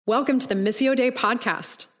Welcome to the Missio Dei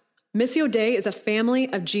podcast. Missio Dei is a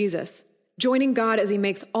family of Jesus, joining God as he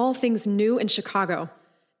makes all things new in Chicago.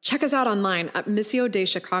 Check us out online at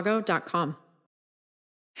missiodeichicago.com.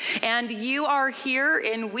 And you are here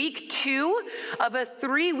in week 2 of a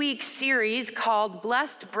 3-week series called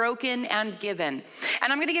Blessed, Broken, and Given.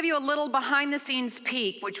 And I'm going to give you a little behind-the-scenes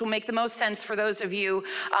peek, which will make the most sense for those of you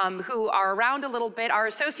who are around a little bit. Our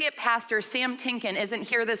associate pastor, Sam Tinkin, isn't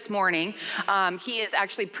here this morning. He is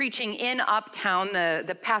actually preaching in Uptown.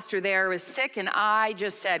 The pastor there was sick, and I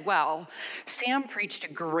just said, well, Sam preached a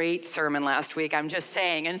great sermon last week, I'm just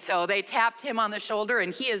saying. And so they tapped him on the shoulder,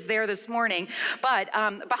 and he is there this morning. But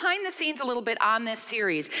behind the scenes a little bit on this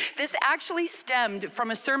series. This actually stemmed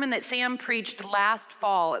from a sermon that Sam preached last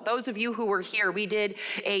fall. Those of you who were here, we did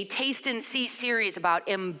a Taste and See series about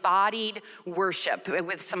embodied worship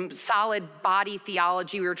with some solid body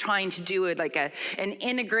theology. We were trying to do it like an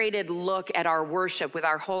integrated look at our worship with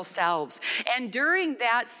our whole selves. And during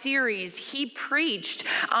that series, he preached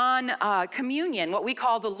on communion, what we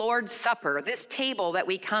call the Lord's Supper, this table that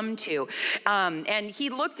we come to. And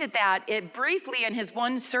he looked at that briefly in his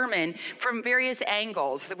one sermon from various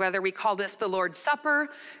angles, whether we call this the Lord's Supper,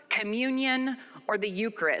 communion, or the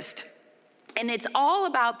Eucharist. And it's all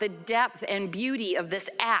about the depth and beauty of this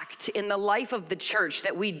act in the life of the church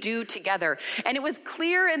that we do together. And it was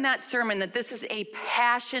clear in that sermon that this is a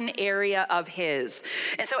passion area of his.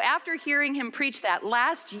 And so after hearing him preach that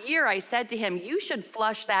last year, I said to him, you should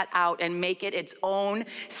flush that out and make it its own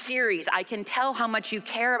series. I can tell how much you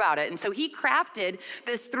care about it. And so he crafted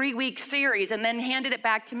this 3-week series and then handed it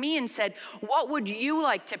back to me and said, what would you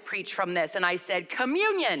like to preach from this? And I said,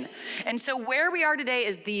 communion. And so where we are today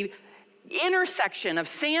is the intersection of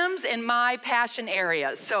Sam's and my passion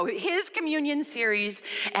areas. So his communion series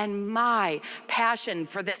and my passion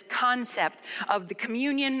for this concept of the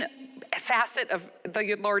communion facet of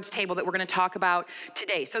the Lord's table that we're going to talk about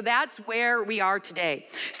today. So that's where we are today.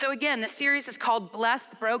 So again, the series is called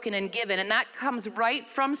Blessed, Broken, and Given, and that comes right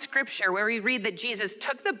from Scripture, where we read that Jesus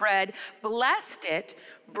took the bread, blessed it,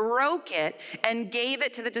 broke it, and gave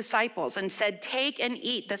it to the disciples and said, take and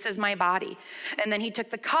eat, this is my body. And then he took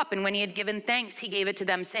the cup, and when he had given thanks, he gave it to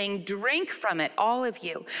them, saying, drink from it, all of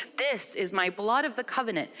you. This is my blood of the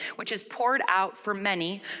covenant, which is poured out for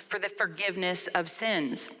many for the forgiveness of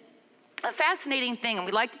sins. A fascinating thing, and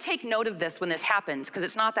we like to take note of this when this happens, because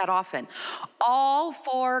it's not that often. All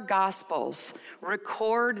 4 Gospels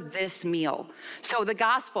record this meal. So the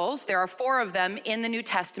Gospels, there are 4 of them in the New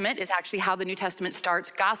Testament, is actually how the New Testament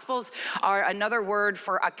starts. Gospels are another word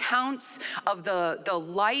for accounts of the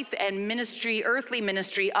life and ministry, earthly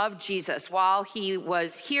ministry of Jesus while he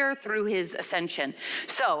was here through his ascension.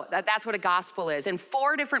 So that's what a gospel is. And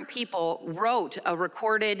 4 different people wrote a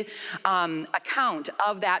recorded account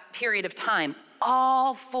of that period of time.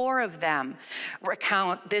 All 4 of them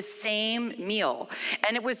recount this same meal.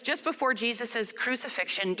 And it was just before Jesus'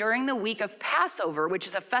 crucifixion during the week of Passover, which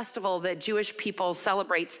is a festival that Jewish people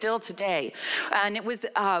celebrate still today. And it was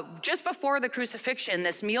just before the crucifixion,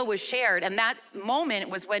 this meal was shared. And that moment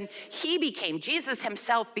was when Jesus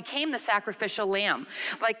himself became the sacrificial lamb.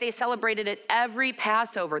 Like they celebrated it every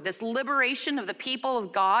Passover, this liberation of the people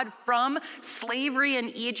of God from slavery in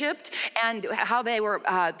Egypt, and how they were,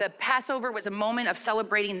 the Passover was a moment of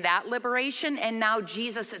celebrating that liberation, and now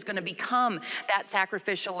Jesus is going to become that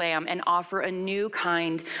sacrificial lamb and offer a new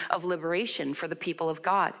kind of liberation for the people of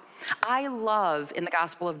God. I love in the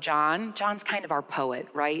Gospel of John, John's kind of our poet,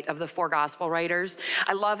 right, of the 4 gospel writers.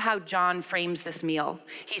 I love how John frames this meal.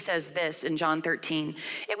 He says this in John 13,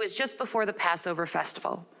 it was just before the Passover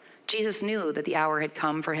festival. Jesus knew that the hour had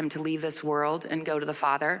come for him to leave this world and go to the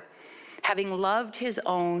Father. Having loved his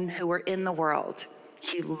own who were in the world,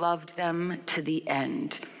 he loved them to the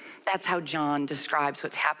end. That's how John describes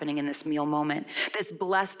what's happening in this meal moment. This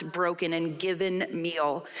blessed, broken, and given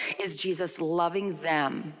meal is Jesus loving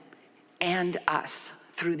them and us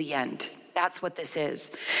through the end. That's what this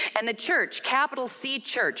is. And the church, capital C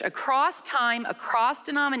church, across time, across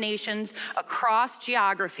denominations, across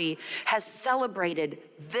geography, has celebrated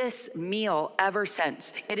this meal ever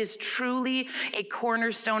since. It is truly a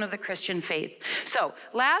cornerstone of the Christian faith. So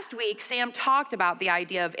last week, Sam talked about the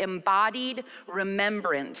idea of embodied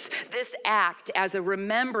remembrance, this act as a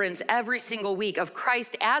remembrance every single week of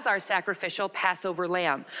Christ as our sacrificial Passover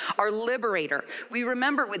lamb, our liberator. We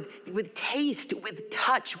remember with taste, with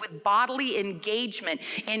touch, with bodily engagement,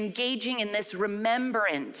 engaging in this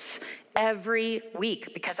remembrance every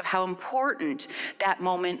week because of how important that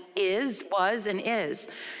moment was, and is.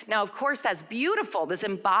 Now, of course, that's beautiful, this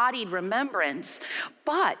embodied remembrance,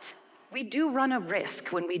 but we do run a risk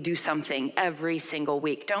when we do something every single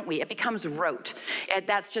week, don't we? It becomes rote. And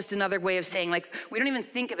that's just another way of saying, like, we don't even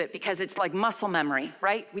think of it because it's like muscle memory,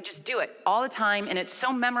 right? We just do it all the time, and it's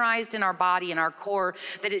so memorized in our body and our core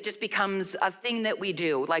that it just becomes a thing that we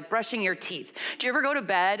do, like brushing your teeth. Do you ever go to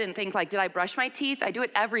bed and think, like, did I brush my teeth? I do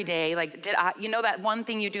it every day. Like, you know that one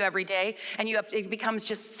thing you do every day, and it becomes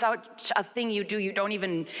just such a thing you do, you don't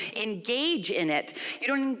even engage in it. You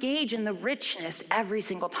don't engage in the richness every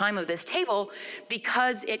single time of this table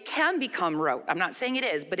because it can become rote. I'm not saying it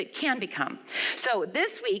is, but it can become. So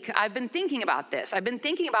this week, I've been thinking about this. I've been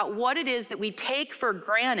thinking about what it is that we take for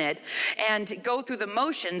granted and go through the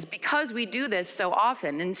motions because we do this so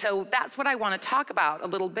often. And so that's what I want to talk about a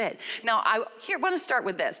little bit. Now, I want to start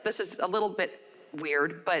with this. This is a little bit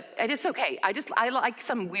weird, but it's okay. I like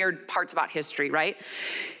some weird parts about history, right?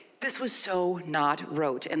 This was so not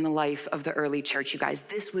rote in the life of the early church, you guys.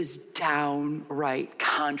 This was downright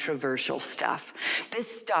controversial stuff.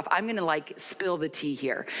 This stuff, I'm gonna like spill the tea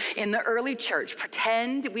here. In the early church,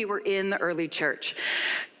 pretend we were in the early church.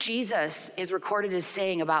 Jesus is recorded as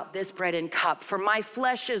saying about this bread and cup, "For my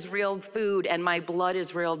flesh is real food and my blood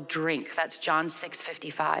is real drink." That's John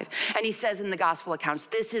 6:55. And he says in the gospel accounts,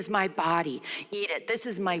 "This is my body, eat it. This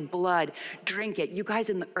is my blood, drink it." You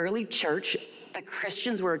guys, in the early church, the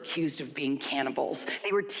Christians were accused of being cannibals.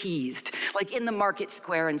 They were teased, like in the market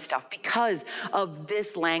square and stuff, because of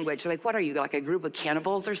this language. Like, what are you, like a group of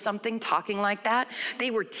cannibals or something, talking like that? They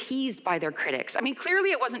were teased by their critics. I mean,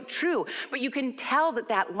 clearly it wasn't true, but you can tell that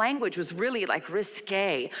that language was really like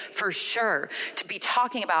risque, for sure, to be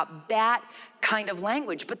talking about that kind of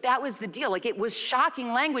language. But that was the deal. Like, it was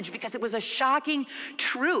shocking language because it was a shocking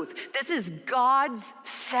truth. This is God's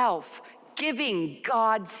self, giving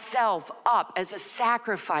God's self up as a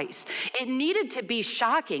sacrifice. It needed to be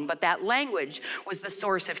shocking, but that language was the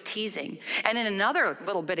source of teasing. And in another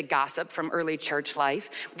little bit of gossip from early church life,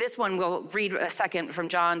 this one we'll read a second from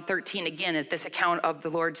John 13 again at this account of the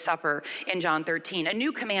Lord's Supper in John 13. "A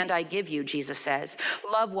new command I give you," Jesus says,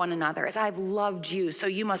 "love one another. As I've loved you, so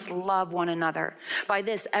you must love one another. By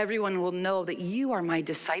this, everyone will know that you are my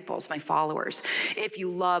disciples, my followers, if you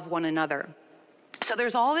love one another." So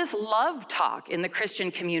there's all this love talk in the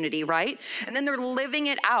Christian community, right? And then they're living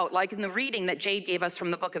it out, like in the reading that Jade gave us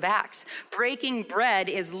from the book of Acts. Breaking bread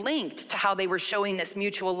is linked to how they were showing this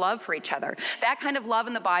mutual love for each other. That kind of love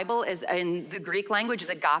in the Bible is, in the Greek language,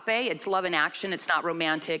 is agape. It's love in action. It's not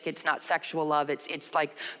romantic. It's not sexual love. It's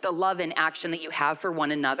like the love in action that you have for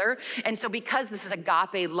one another. And so because this is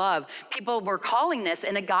agape love, people were calling this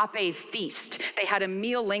an agape feast. They had a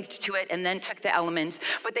meal linked to it and then took the elements,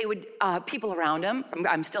 but they would, people around them,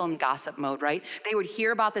 I'm still in gossip mode, right? They would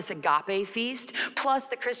hear about this agape feast. Plus,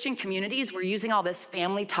 the Christian communities were using all this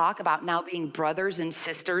family talk about now being brothers and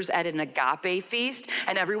sisters at an agape feast.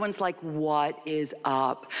 And everyone's like, what is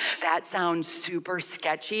up? That sounds super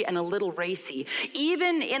sketchy and a little racy.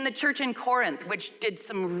 Even in the church in Corinth, which did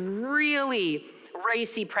some really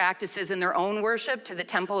racy practices in their own worship to the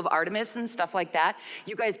temple of Artemis and stuff like that.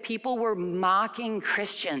 You guys, people were mocking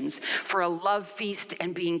Christians for a love feast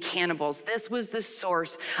and being cannibals. This was the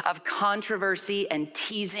source of controversy and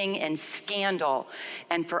teasing and scandal.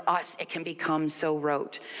 And for us, it can become so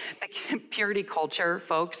rote. The purity culture,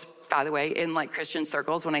 folks, by the way, in like Christian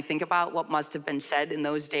circles, when I think about what must have been said in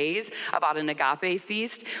those days about an agape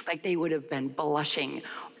feast, like they would have been blushing.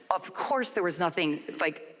 Of course, there was nothing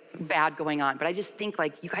like bad going on. But I just think,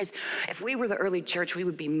 like, you guys, if we were the early church, we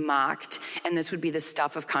would be mocked, and this would be the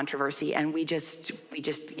stuff of controversy, and we just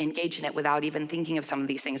engage in it without even thinking of some of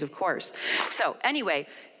these things, of course. So anyway,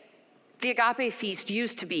 the agape feast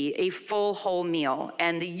used to be a full, whole meal,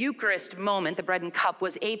 and the Eucharist moment, the bread and cup,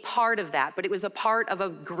 was a part of that, but it was a part of a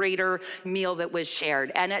greater meal that was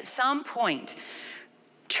shared. And at some point,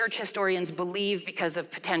 church historians believe, because of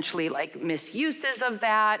potentially like misuses of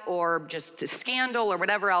that or just scandal or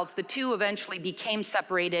whatever else, the two eventually became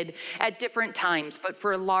separated at different times. But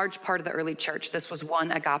for a large part of the early church, this was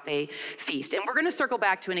one agape feast. And we're going to circle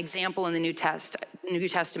back to an example in the New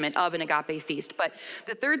Testament of an agape feast. But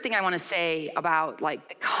the third thing I want to say about like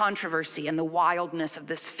the controversy and the wildness of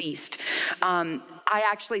this feast, I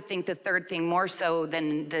actually think the third thing, more so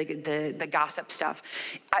than the gossip stuff,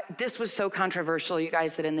 this was so controversial, you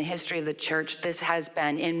guys, that in the history of the church, this has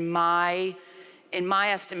been, in my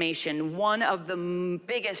estimation, one of the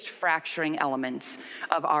biggest fracturing elements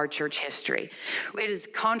of our church history. It is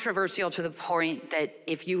controversial to the point that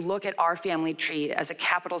if you look at our family tree as a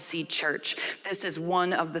capital C church, this is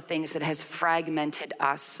one of the things that has fragmented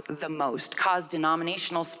us the most, caused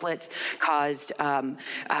denominational splits, caused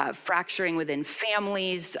fracturing within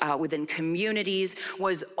families, within communities,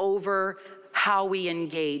 was over how we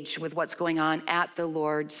engage with what's going on at the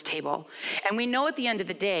Lord's table. And we know at the end of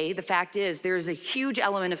the day, the fact is there's a huge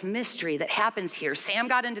element of mystery that happens here. Sam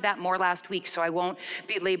got into that more last week, so I won't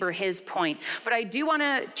belabor his point. But I do want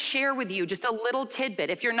to share with you just a little tidbit.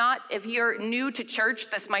 If you're new to church,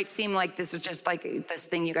 this might seem like this is just like this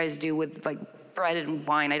thing you guys do with like bread and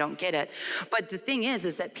wine. I don't get it. But the thing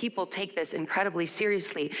is that people take this incredibly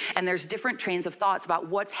seriously, and there's different trains of thoughts about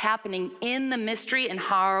what's happening in the mystery and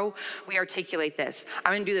how we articulate this.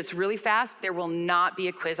 I'm going to do this really fast. There will not be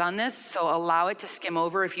a quiz on this, so allow it to skim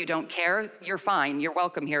over. If you don't care, you're fine. You're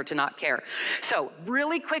welcome here to not care. So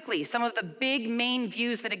really quickly, some of the big main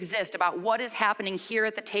views that exist about what is happening here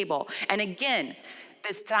at the table. And again,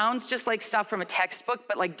 this sounds just like stuff from a textbook,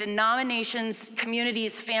 but like denominations,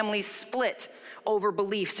 communities, families split over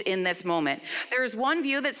beliefs in this moment. There is one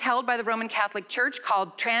view that's held by the Roman Catholic Church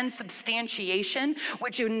called transubstantiation,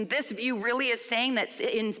 which in this view really is saying that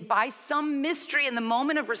by some mystery in the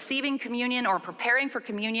moment of receiving communion or preparing for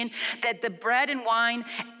communion, that the bread and wine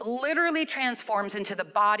literally transforms into the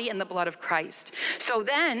body and the blood of Christ. So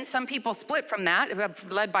then some people split from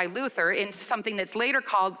that, led by Luther, into something that's later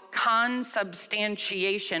called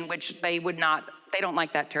consubstantiation, which they don't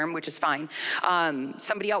like that term, which is fine.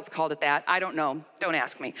 Somebody else called it that. I don't know. Don't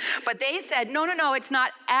ask me. But they said, no, it's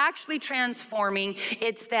not actually transforming.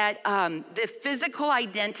 It's that the physical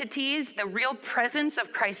identities, the real presence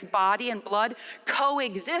of Christ's body and blood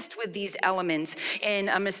coexist with these elements in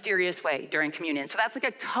a mysterious way during communion. So that's like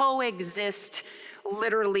a coexist,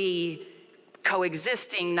 literally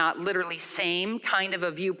coexisting, not literally same kind of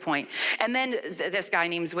a viewpoint. And then this guy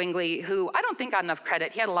named Zwingli, who I don't think got enough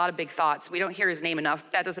credit. He had a lot of big thoughts. We don't hear his name enough.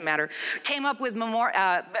 That doesn't matter. Came up with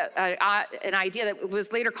an idea that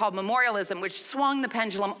was later called memorialism, which swung the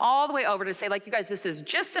pendulum all the way over to say, like, you guys, this is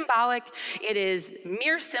just symbolic. It is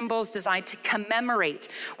mere symbols designed to commemorate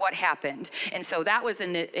what happened. And so that was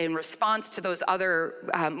in response to those other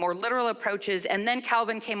more literal approaches. And then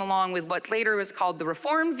Calvin came along with what later was called the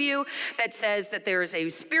Reformed view that said that there is a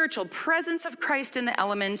spiritual presence of Christ in the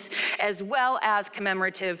elements as well as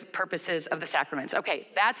commemorative purposes of the sacraments. Okay,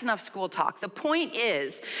 that's enough school talk. The point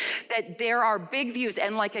is that there are big views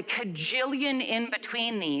and like a cajillion in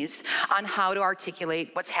between these on how to articulate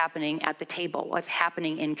what's happening at the table, what's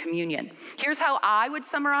happening in communion. Here's how I would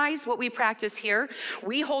summarize what we practice here.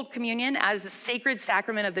 We hold communion as the sacred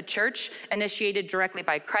sacrament of the church, initiated directly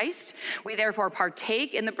by Christ. We therefore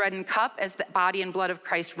partake in the bread and cup as the body and blood of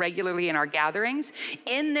Christ regularly in our gatherings.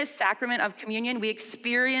 In this sacrament of communion, we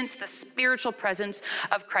experience the spiritual presence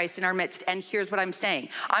of Christ in our midst. And here's what I'm saying.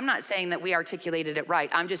 I'm not saying that we articulated it right.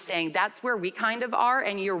 I'm just saying that's where we kind of are,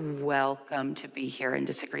 and you're welcome to be here and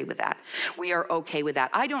disagree with that. We are okay with that.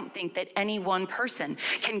 I don't think that any one person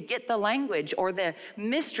can get the language or the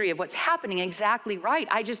mystery of what's happening exactly right.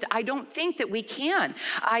 I don't think that we can.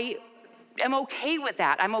 I'm okay with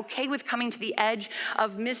that. I'm okay with coming to the edge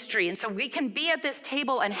of mystery. And so we can be at this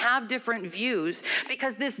table and have different views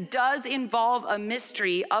because this does involve a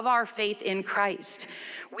mystery of our faith in Christ.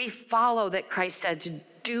 We follow that Christ said to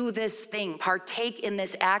do this thing, partake in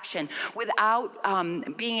this action without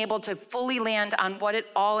being able to fully land on what it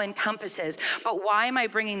all encompasses. But why am I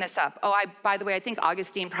bringing this up? By the way, I think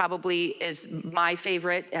Augustine probably is my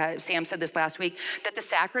favorite. Sam said this last week, that the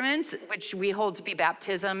sacraments, which we hold to be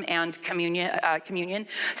baptism and communion,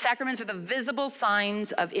 sacraments are the visible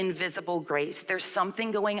signs of invisible grace. There's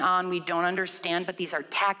something going on we don't understand, but these are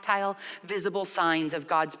tactile, visible signs of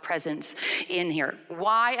God's presence in here.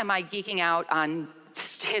 Why am I geeking out on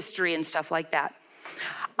history and stuff like that?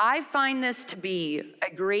 I find this to be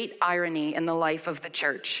a great irony in the life of the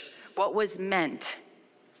church. What was meant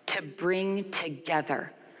to bring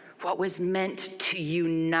together, what was meant to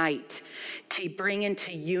unite, to bring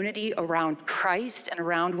into unity around Christ and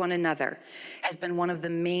around one another, has been one of the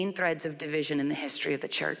main threads of division in the history of the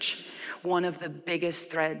church. One of the biggest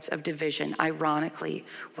threads of division, ironically,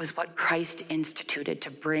 was what Christ instituted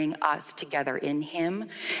to bring us together in him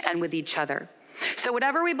and with each other. So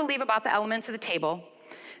whatever we believe about the elements of the table,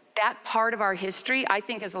 that part of our history, I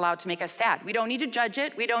think, is allowed to make us sad. We don't need to judge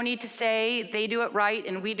it. We don't need to say they do it right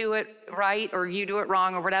and we do it right or you do it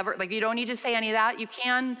wrong or whatever. Like, you don't need to say any of that. You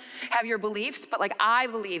can have your beliefs, but like, I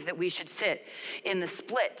believe that we should sit in the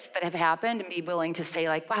splits that have happened and be willing to say,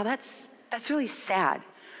 like, wow, that's really sad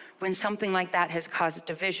when something like that has caused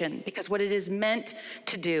division, because what it is meant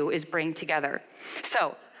to do is bring together.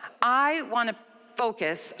 So I want to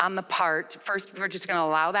focus on the part, first we're just going to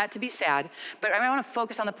allow that to be sad, but I want to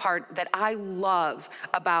focus on the part that I love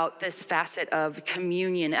about this facet of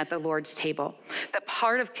communion at the Lord's table, the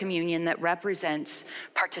part of communion that represents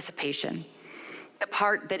participation. the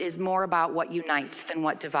part that is more about what unites than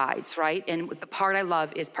what divides, right? And the part I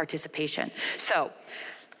love is participation. So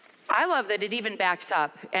I love that it even backs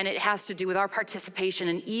up, and it has to do with our participation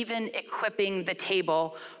in even equipping the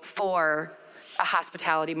table for a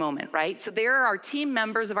hospitality moment, right? So there are team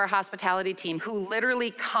members of our hospitality team who literally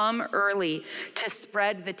come early to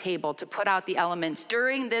spread the table, to put out the elements.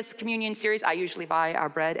 During this communion series, I usually buy our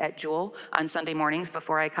bread at Jewel on Sunday mornings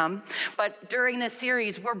before I come. But during this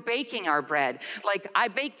series, we're baking our bread. Like I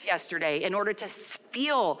baked yesterday in order to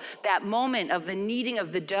feel that moment of the kneading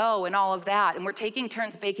of the dough and all of that. And we're taking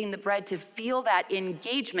turns baking the bread to feel that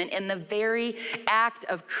engagement in the very act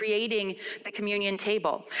of creating the communion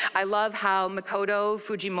table. I love how Makoto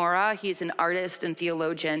Fujimura, he's an artist and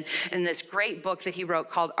theologian, in this great book that he wrote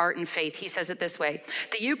called Art and Faith, he says it this way: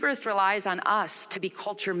 the Eucharist relies on us to be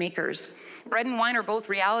culture makers. Bread and wine are both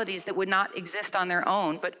realities that would not exist on their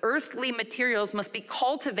own, but earthly materials must be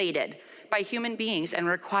cultivated by human beings and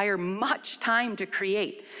require much time to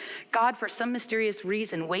create. God, for some mysterious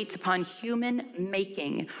reason, waits upon human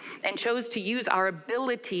making and chose to use our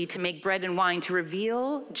ability to make bread and wine to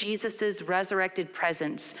reveal Jesus's resurrected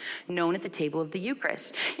presence known at the table of the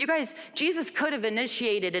Eucharist. You guys, Jesus could have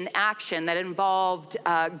initiated an action that involved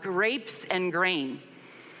grapes and grain,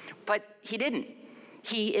 but he didn't.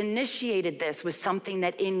 He initiated this with something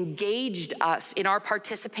that engaged us in our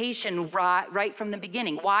participation right from the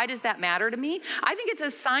beginning. Why does that matter to me? I think it's a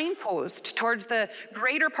signpost towards the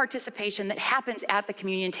greater participation that happens at the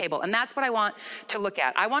communion table. And that's what I want to look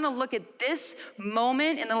at. I want to look at this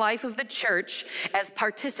moment in the life of the church as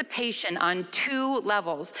participation on two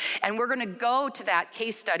levels. And we're going to go to that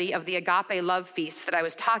case study of the agape love feast that I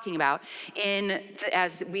was talking about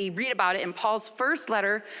as we read about it in Paul's first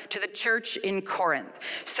letter to the church in Corinth.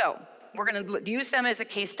 So we're going to use them as a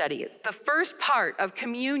case study. The first part of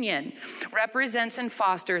communion represents and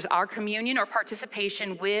fosters our communion or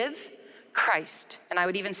participation with Christ. And I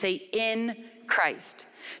would even say in Christ.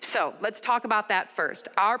 So let's talk about that first,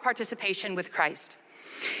 our participation with Christ.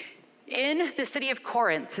 In the city of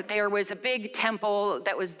Corinth, there was a big temple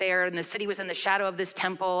that was there, and the city was in the shadow of this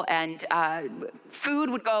temple, and food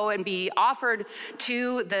would go and be offered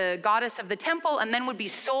to the goddess of the temple and then would be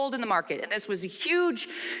sold in the market. And this was a huge,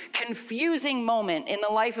 confusing moment in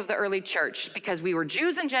the life of the early church because we were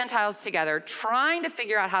Jews and Gentiles together trying to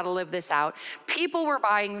figure out how to live this out. People were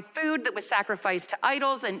buying food that was sacrificed to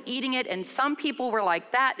idols and eating it, and some people were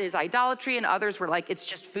like, that is idolatry, and others were like, it's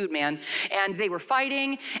just food, man. And they were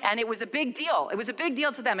fighting, and it was a big deal. It was a big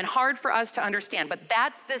deal to them and hard for us to understand, but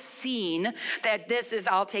that's the scene that this is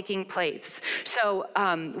all taking place. So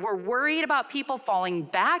we're worried about people falling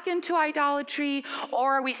back into idolatry,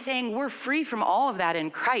 or are we saying we're free from all of that in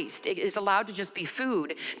Christ? It is allowed to just be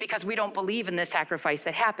food because we don't believe in the sacrifice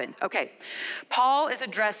that happened. Okay, Paul is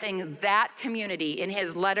addressing that community in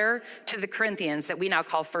his letter to the Corinthians that we now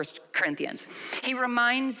call 1 Corinthians. He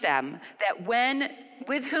reminds them that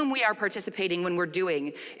with whom we are participating when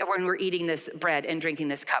we're eating this bread and drinking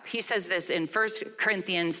this cup. He says this in 1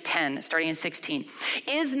 Corinthians 10, starting in 16.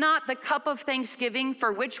 Is not the cup of thanksgiving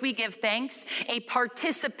for which we give thanks a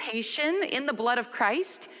participation in the blood of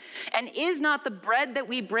Christ? And is not the bread that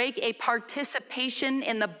we break a participation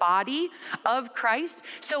in the body of Christ?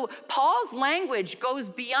 So Paul's language goes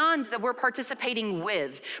beyond that we're participating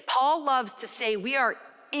with. Paul loves to say we are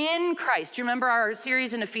in Christ. Do you remember our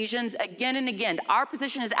series in Ephesians? Again and again, our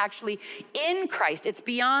position is actually in Christ. It's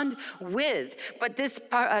beyond with. But this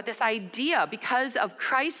idea, because of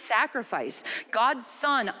Christ's sacrifice, God's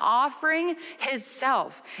Son offering his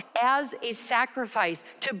self as a sacrifice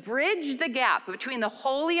to bridge the gap between the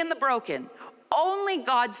holy and the broken. Only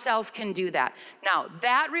God's self can do that. Now,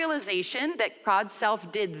 that realization that God's self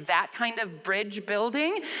did that kind of bridge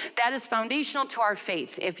building, that is foundational to our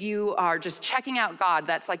faith. If you are just checking out God,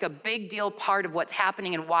 that's like a big deal part of what's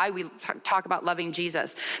happening and why we talk about loving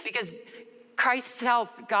Jesus. Because Christ's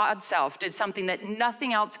self, God's self, did something that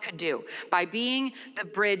nothing else could do by being the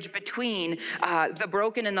bridge between the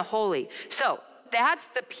broken and the holy. So, that's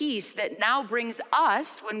the piece that now brings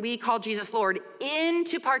us, when we call Jesus Lord,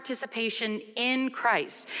 into participation in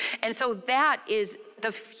Christ. And so that is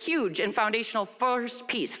the huge and foundational first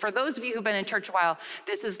piece. For those of you who've been in church a while,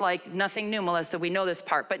 this is like nothing new, Melissa. We know this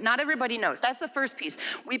part, but not everybody knows. That's the first piece.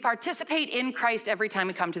 We participate in Christ every time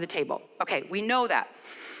we come to the table. Okay, we know that.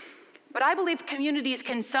 But I believe communities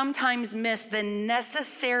can sometimes miss the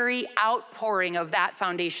necessary outpouring of that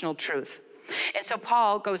foundational truth. And so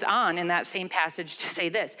Paul goes on in that same passage to say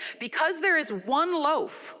this: because there is one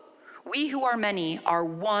loaf, we who are many are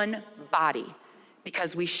one body,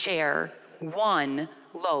 because we share one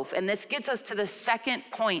loaf. And this gets us to the second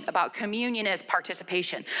point about communion as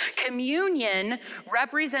participation. Communion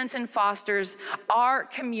represents and fosters our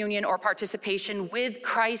communion or participation with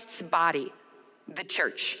Christ's body, the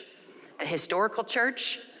church, the historical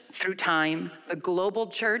church through time, the global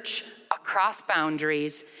church across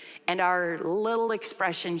boundaries, and our little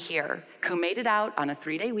expression here, who made it out on a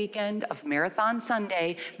 3-day weekend of Marathon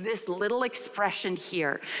Sunday, this little expression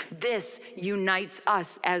here, this unites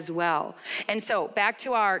us as well. And so back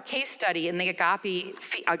to our case study in the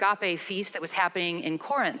agape feast that was happening in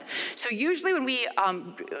Corinth. So usually when we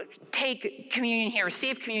take communion here,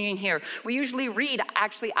 receive communion here, we usually read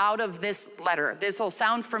actually out of this letter. This will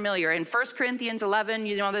sound familiar. In 1 Corinthians 11,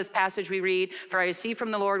 you know this passage we read, "For I received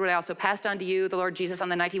from the Lord what I also passed on to you. The Lord Jesus on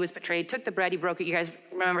the night he was betrayed took the bread, he broke it." You guys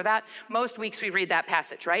remember that? Most weeks we read that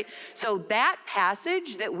passage, right? So that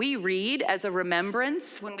passage that we read as a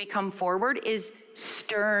remembrance when we come forward is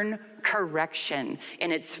stern correction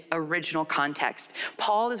in its original context.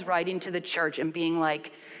 Paul is writing to the church and being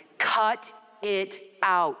like, cut it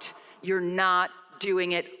out. You're not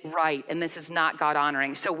doing it right, and this is not God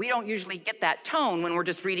honoring. So we don't usually get that tone when we're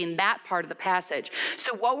just reading that part of the passage.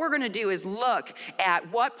 So what we're going to do is look at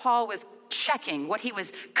what Paul was checking, what he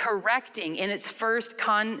was correcting in its first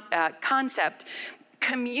concept.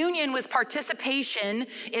 Communion was participation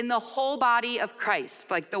in the whole body of Christ.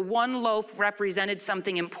 Like the one loaf represented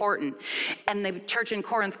something important. And the church in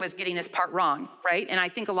Corinth was getting this part wrong, right? And I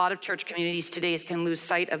think a lot of church communities today can lose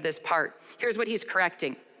sight of this part. Here's what he's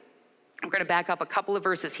correcting. I'm going to back up a couple of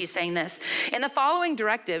verses. He's saying this: "In the following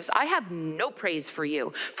directives, I have no praise for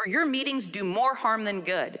you, for your meetings do more harm than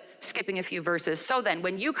good." Skipping a few verses. "So then,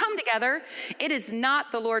 when you come together, it is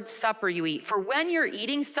not the Lord's Supper you eat. For when you're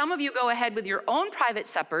eating, some of you go ahead with your own private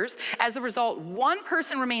suppers. As a result, one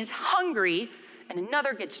person remains hungry and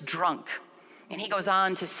another gets drunk." And he goes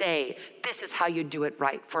on to say, "This is how you do it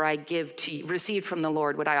right. For I received from the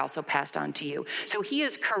Lord what I also passed on to you." So he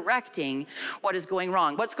is correcting what is going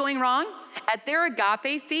wrong. What's going wrong? At their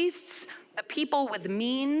agape feasts, the people with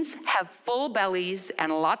means have full bellies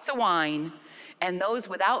and lots of wine, and those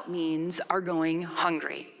without means are going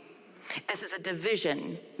hungry. This is a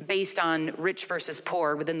division based on rich versus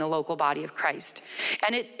poor within the local body of Christ.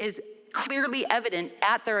 And it is clearly evident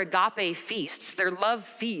at their agape feasts, their love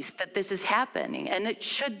feast, that this is happening, and it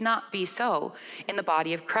should not be so in the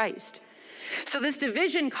body of Christ. So this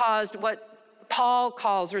division caused what Paul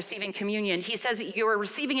calls receiving communion. He says you're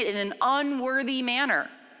receiving it in an unworthy manner.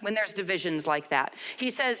 When there's divisions like that, he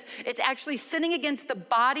says it's actually sinning against the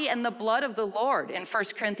body and the blood of the Lord in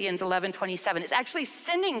 1 Corinthians 11:27. It's actually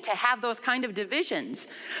sinning to have those kind of divisions.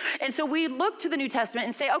 And so we look to the New Testament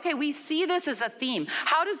and say, okay, we see this as a theme.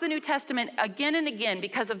 How does the New Testament again and again,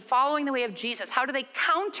 because of following the way of Jesus, how do they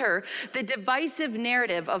counter the divisive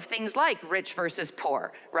narrative of things like rich versus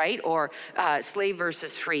poor, right? Or slave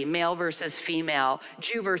versus free, male versus female,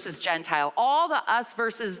 Jew versus Gentile, all the us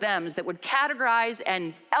versus thems that would categorize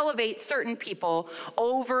and elevate certain people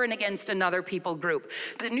over and against another people group.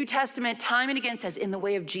 The New Testament time and again says, in the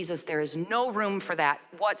way of Jesus, there is no room for that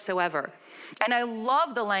whatsoever. And I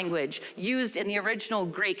love the language used in the original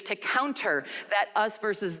Greek to counter that us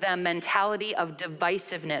versus them mentality of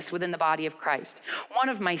divisiveness within the body of Christ. One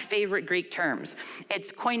of my favorite Greek terms,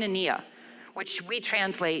 it's koinonia, which we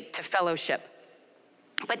translate to fellowship.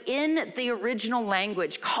 But in the original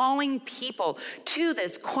language, calling people to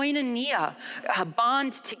this koinonia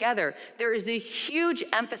bond together, there is a huge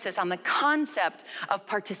emphasis on the concept of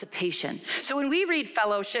participation. So when we read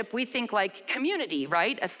fellowship, we think like community,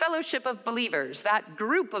 right? A fellowship of believers, that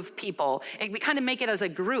group of people. And we kind of make it as a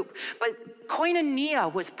group. But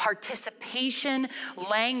koinonia was participation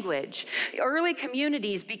language. The early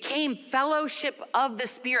communities became fellowship of the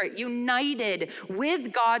Spirit, united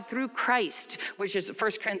with God through Christ, which is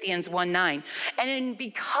 1 Corinthians 1:9. And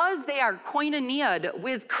because they are koinoniaed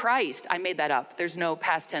with Christ, I made that up. There's no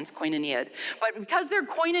past tense koinoniaed. But because they're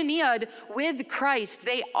koinoniaed with Christ,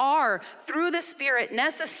 they are, through the Spirit,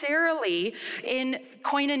 necessarily in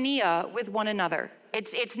koinonia with one another.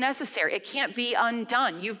 It's necessary. It can't be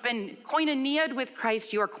undone. You've been koinoniaed with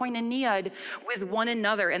Christ. You are koinoniaed with one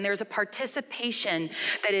another. And there's a participation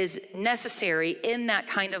that is necessary in that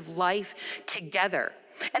kind of life together.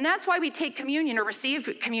 And that's why we take communion or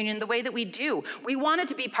receive communion the way that we do. We want it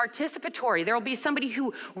to be participatory. There will be somebody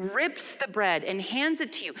who rips the bread and hands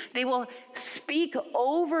it to you. They will speak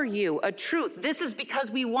over you a truth. This is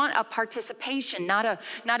because we want a participation, not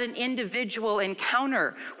an individual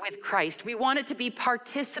encounter with Christ. We want it to be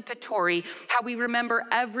participatory, how we remember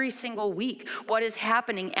every single week what is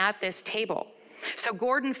happening at this table. So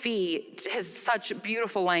Gordon Fee has such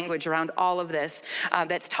beautiful language around all of this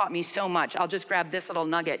that's taught me so much. I'll just grab this little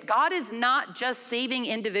nugget. God is not just saving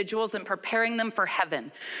individuals and preparing them for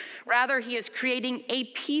heaven. Rather, he is creating a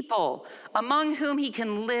people among whom he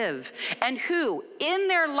can live and who, in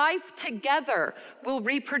their life together, will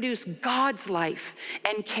reproduce God's life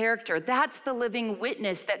and character. That's the living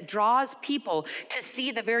witness that draws people to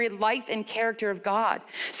see the very life and character of God.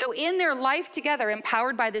 So in their life together,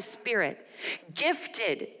 empowered by the Spirit,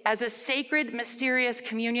 gifted as a sacred, mysterious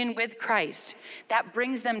communion with Christ, that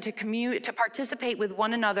brings them to participate with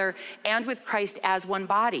one another and with Christ as one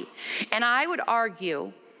body. And I would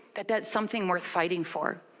argue that that's something worth fighting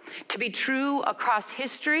for, to be true across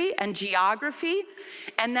history and geography,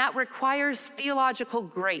 and that requires theological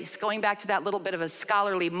grace. Going back to that little bit of a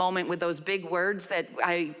scholarly moment with those big words that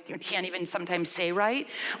I can't even sometimes say right.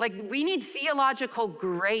 Like, we need theological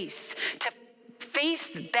grace to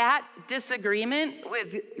face that disagreement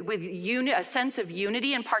with a sense of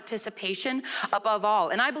unity and participation above all.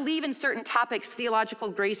 And I believe in certain topics, theological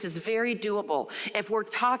grace is very doable. If we're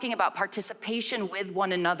talking about participation with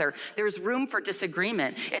one another, there's room for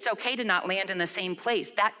disagreement. It's okay to not land in the same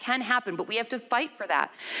place. That can happen, but we have to fight for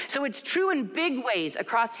that. So it's true in big ways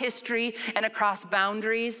across history and across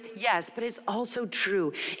boundaries, yes, but it's also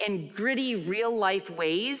true in gritty, real life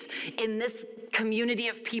ways in this community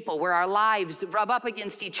of people where our lives rub up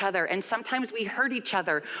against each other, and sometimes we hurt each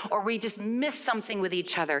other or we just miss something with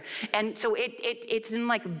each other. And so it's in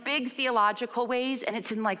like big theological ways, and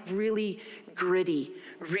it's in like really gritty,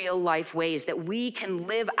 real life ways that we can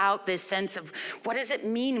live out this sense of what does it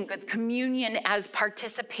mean with communion as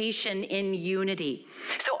participation in unity.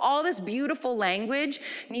 So all this beautiful language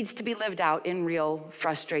needs to be lived out in real,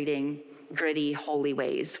 frustrating, gritty, holy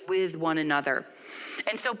ways with one another.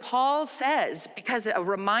 And so Paul says, because a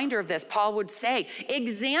reminder of this, Paul would say,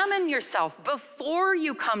 examine yourself before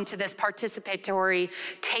you come to this participatory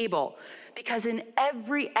table. Because in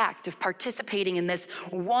every act of participating in this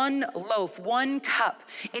one loaf, one cup,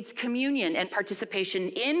 it's communion and participation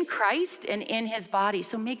in Christ and in his body.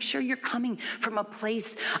 So make sure you're coming from a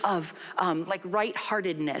place of like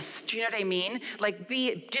right-heartedness. Do you know what I mean? Like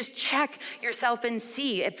just check yourself and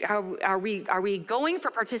see, if, are we going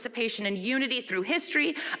for participation and unity through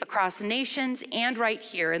history, across nations, and right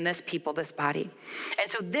here in this people, this body. And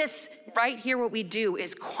so this right here, what we do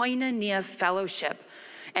is koinonia fellowship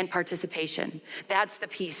and participation. That's the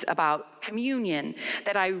piece about communion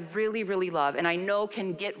that I really, really love, and I know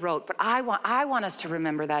can get rote, but I want us to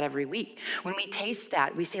remember that every week. When we taste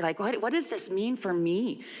that, we say like, what does this mean for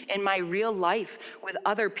me in my real life with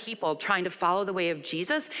other people trying to follow the way of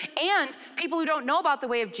Jesus, and people who don't know about the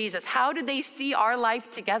way of Jesus? How do they see our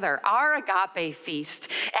life together, our agape feast,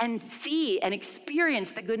 and see and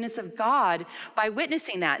experience the goodness of God by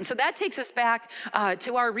witnessing that? And so that takes us back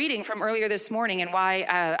to our reading from earlier this morning, and why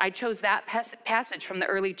I chose that passage from the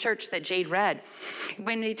early church that Jade read.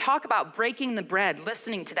 When we talk about breaking the bread,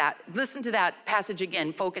 listen to that passage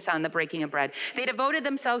again, focus on the breaking of bread. They devoted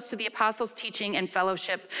themselves to the apostles' teaching and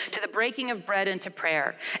fellowship, to the breaking of bread and to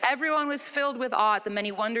prayer. Everyone was filled with awe at the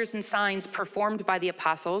many wonders and signs performed by the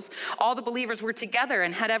apostles. All the believers were together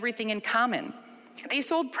and had everything in common. They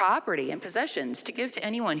sold property and possessions to give to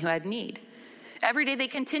anyone who had need. Every day they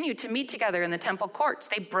continued to meet together in the temple courts.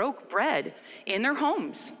 They broke bread in their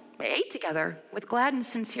homes. They ate together with glad and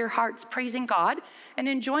sincere hearts, praising God and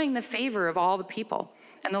enjoying the favor of all the people.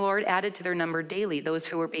 And the Lord added to their number daily those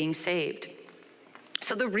who were being saved.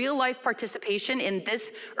 So the real life participation in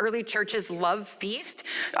this early church's love feast,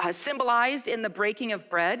 symbolized in the breaking of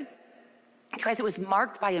bread, you guys, it was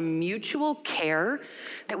marked by a mutual care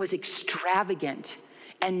that was extravagant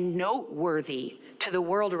and noteworthy to the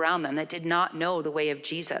world around them that did not know the way of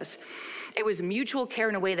Jesus. It was mutual care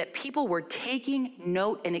in a way that people were taking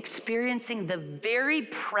note and experiencing the very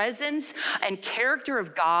presence and character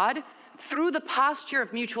of God through the posture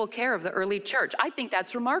of mutual care of the early church. I think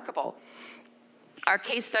that's remarkable. Our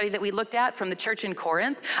case study that we looked at from the church in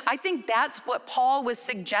Corinth, I think that's what Paul was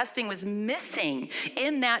suggesting was missing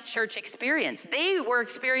in that church experience. They were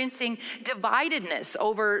experiencing dividedness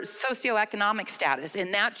over socioeconomic status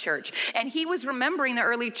in that church. And he was remembering the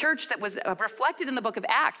early church that was reflected in the book of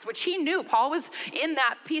Acts, which he knew. Paul was in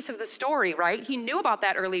that piece of the story, right? He knew about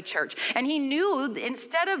that early church. And he knew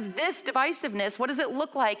instead of this divisiveness, what does it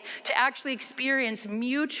look like to actually experience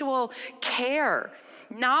mutual care?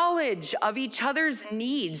 Knowledge of each other's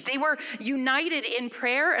needs. They were united in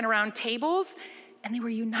prayer and around tables, And they were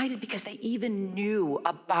united because they even knew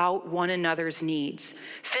about one another's needs.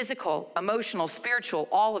 Physical, emotional, spiritual,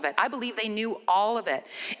 all of it. I believe they knew all of it.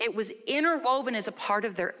 It was interwoven as a part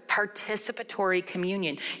of their participatory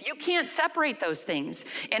communion. You can't separate those things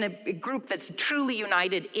in a group that's truly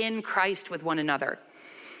united in Christ with one another.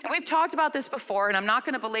 And we've talked about this before, and I'm not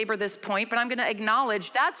going to belabor this point, but I'm going to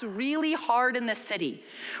acknowledge that's really hard in the city.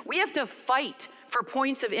 We have to fight for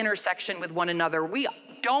points of intersection with one another. I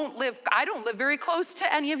don't live very close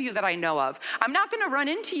to any of you that I know of. I'm not going to run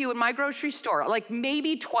into you in my grocery store. Like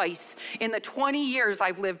maybe twice in the 20 years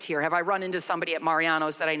I've lived here have I run into somebody at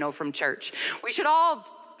Mariano's that I know from church. We should all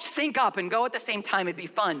sync up and go at the same time. It'd be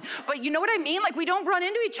fun. But you know what I mean? Like we don't run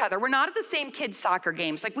into each other. We're not at the same kids' soccer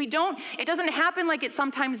games. Like it doesn't happen like it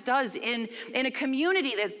sometimes does in a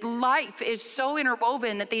community that's life is so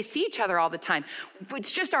interwoven that they see each other all the time.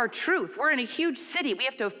 It's just our truth. We're in a huge city. We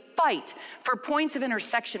have to fight for points of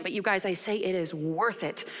intersection. But you guys, I say it is worth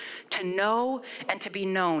it to know and to be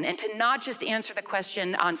known and to not just answer the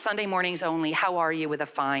question on Sunday mornings only, how are you, with a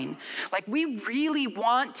fine? Like we really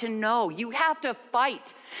want to know. You have to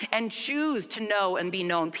fight and choose to know and be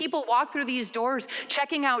known. People walk through these doors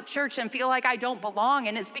checking out church and feel like I don't belong.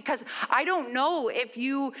 And it's because I don't know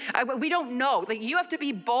we don't know. Like you have to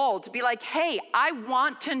be bold to be like, hey, I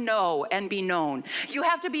want to know and be known. You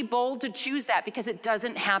have to be bold to choose that because it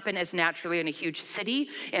doesn't happen as naturally in a huge city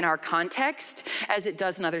in our context as it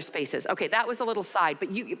does in other spaces. Okay, that was a little side, but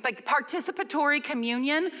like participatory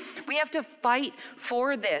communion, we have to fight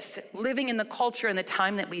for this, living in the culture and the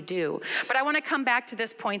time that we do. But I want to come back to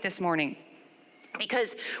this point this morning,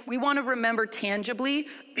 because we want to remember tangibly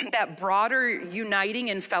that broader uniting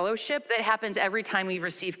and fellowship that happens every time we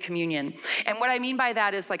receive communion. And what I mean by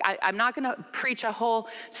that is like, I'm not going to preach a whole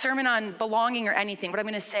sermon on belonging or anything. What I'm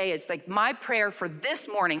going to say is like my prayer for this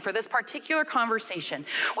morning, for this particular conversation,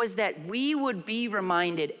 was that we would be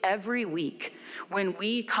reminded every week when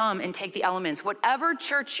we come and take the elements, whatever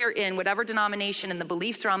church you're in, whatever denomination, and the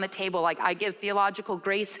beliefs are on the table, like I give theological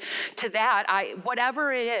grace to that,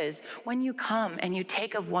 whatever it is, when you come and you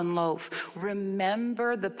take of one loaf,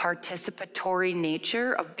 remember the participatory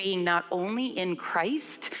nature of being not only in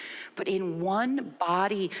Christ, but in one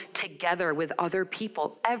body together with other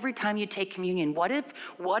people. Every time you take communion, what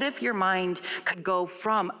if your mind could go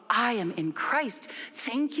from, I am in Christ,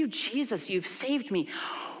 thank you, Jesus, you've saved me.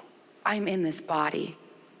 I'm in this body.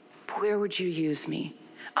 Where would you use me?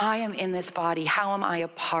 I am in this body. How am I a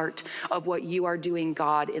part of what you are doing,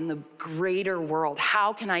 God, in the greater world?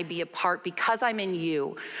 How can I be a part, because I'm in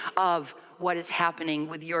you, of what is happening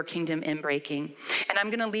with your kingdom inbreaking? And I'm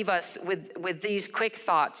going to leave us with these quick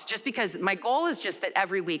thoughts, just because my goal is just that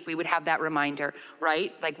every week we would have that reminder,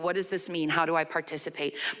 right? Like, what does this mean? How do I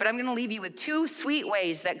participate? But I'm going to leave you with two sweet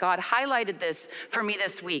ways that God highlighted this for me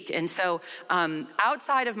this week. And so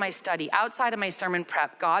outside of my study, outside of my sermon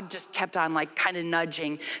prep, God just kept on like kind of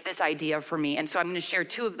nudging this idea for me. And so I'm going to share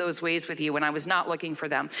two of those ways with you when I was not looking for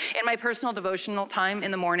them. In my personal devotional time in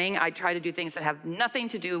the morning, I try to do things that have nothing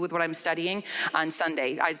to do with what I'm studying on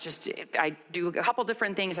Sunday. I do a couple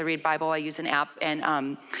different things. I read Bible, I use an app, and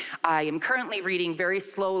I am currently reading very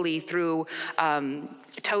slowly through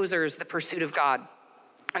Tozer's The Pursuit of God.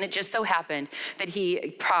 And it just so happened that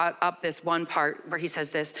he brought up this one part where he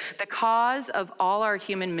says this: the cause of all our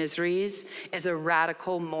human miseries is a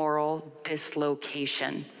radical moral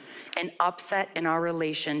dislocation, an upset in our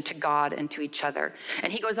relation to God and to each other.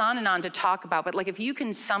 And he goes on and on to talk about, but like if you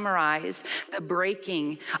can summarize the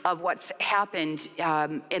breaking of what's happened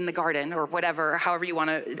in the garden, or whatever, however you want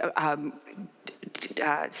to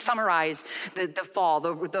summarize the fall,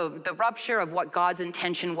 the rupture of what God's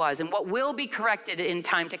intention was and what will be corrected in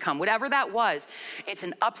time to come, whatever that was, it's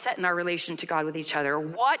an upset in our relation to God with each other.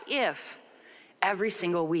 What if every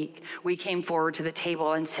single week we came forward to the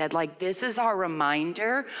table and said, like, this is our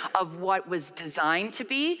reminder of what was designed to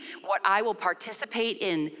be, what I will participate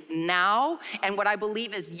in now, and what I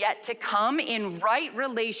believe is yet to come in right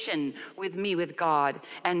relation with me, with God,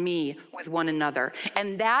 and me with one another.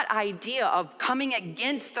 And that idea of coming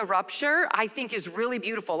against the rupture, I think, is really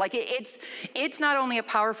beautiful. Like it's not only a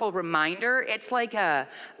powerful reminder, it's like a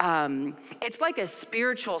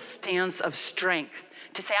spiritual stance of strength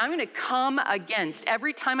to say, I'm going to come against,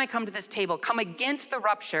 every time I come to this table, come against the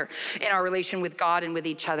rupture in our relation with God and with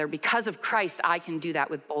each other. Because of Christ, I can do that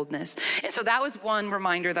with boldness. And so that was one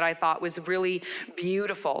reminder that I thought was really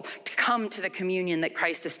beautiful, to come to the communion that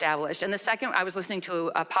Christ established. And the second, I was listening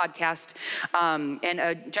to a podcast, and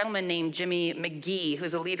a gentleman named Jimmy McGee,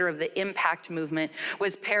 who's a leader of the Impact movement,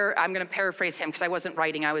 I'm going to paraphrase him because I wasn't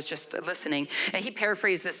writing, I was just listening. And he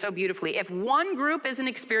paraphrased this so beautifully. If one group isn't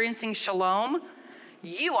experiencing shalom,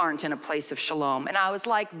 you aren't in a place of shalom. And I was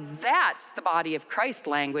like, that's the body of Christ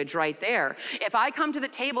language right there. If I come to the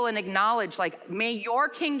table and acknowledge, like, may your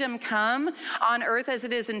kingdom come on earth as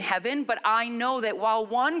it is in heaven, but I know that while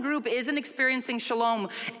one group isn't experiencing shalom,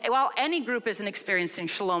 while any group isn't experiencing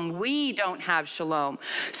shalom, we don't have shalom.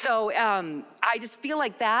 So I just feel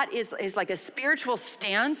like that is like a spiritual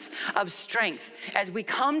stance of strength as we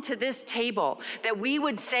come to this table, that we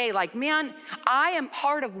would say, like, man, I am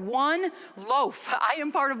part of one loaf. I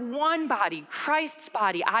am part of one body, Christ's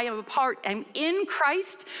body. I am in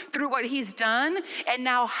Christ through what he's done. And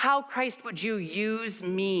now how, Christ, would you use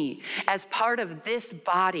me as part of this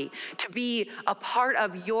body to be a part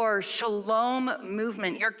of your shalom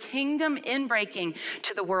movement, your kingdom inbreaking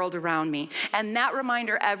to the world around me? And that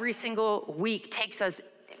reminder every single week takes us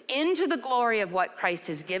into the glory of what Christ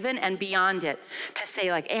has given and beyond it to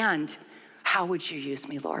say, like, and how would you use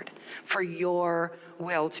me, Lord, for your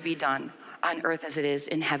will to be done on earth as it is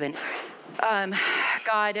in heaven?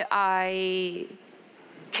 God, I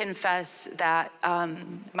confess that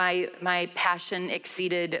my passion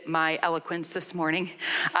exceeded my eloquence this morning.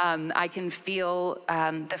 I can feel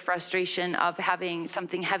the frustration of having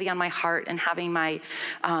something heavy on my heart and having my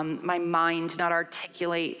mind not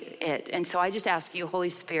articulate it. And so I just ask you, Holy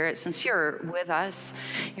Spirit, since you're with us,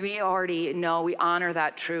 we already know, we honor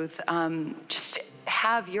that truth. Just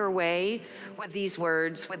have your way with these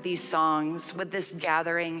words, with these songs, with this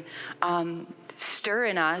gathering. Stir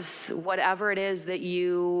in us whatever it is that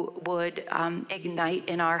you would ignite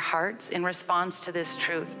in our hearts in response to this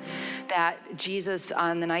truth, that Jesus,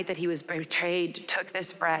 on the night that he was betrayed, took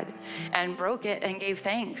this bread and broke it and gave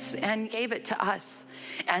thanks and gave it to us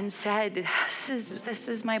and said, this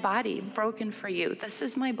is my body broken for you. This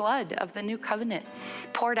is my blood of the new covenant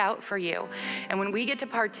poured out for you. And when we get to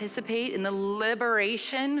participate in the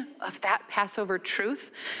liberation of that Passover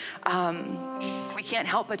truth, we can't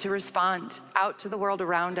help but to respond out to the world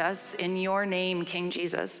around us in your name, King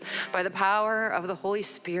Jesus, by the power of the Holy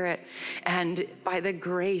Spirit and by the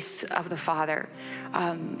grace of the Father.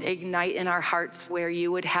 Ignite in our hearts where you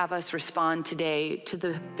would have us respond today to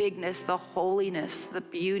the bigness, the holiness, the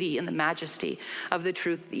beauty, and the majesty of the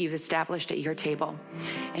truth that you've established at your table.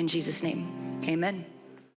 In Jesus' name, amen.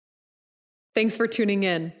 Thanks for tuning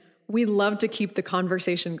in. We love to keep the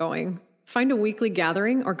conversation going. Find a weekly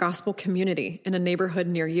gathering or gospel community in a neighborhood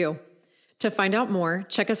near you. To find out more,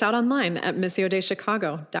 check us out online at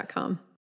missiodaychicago.com.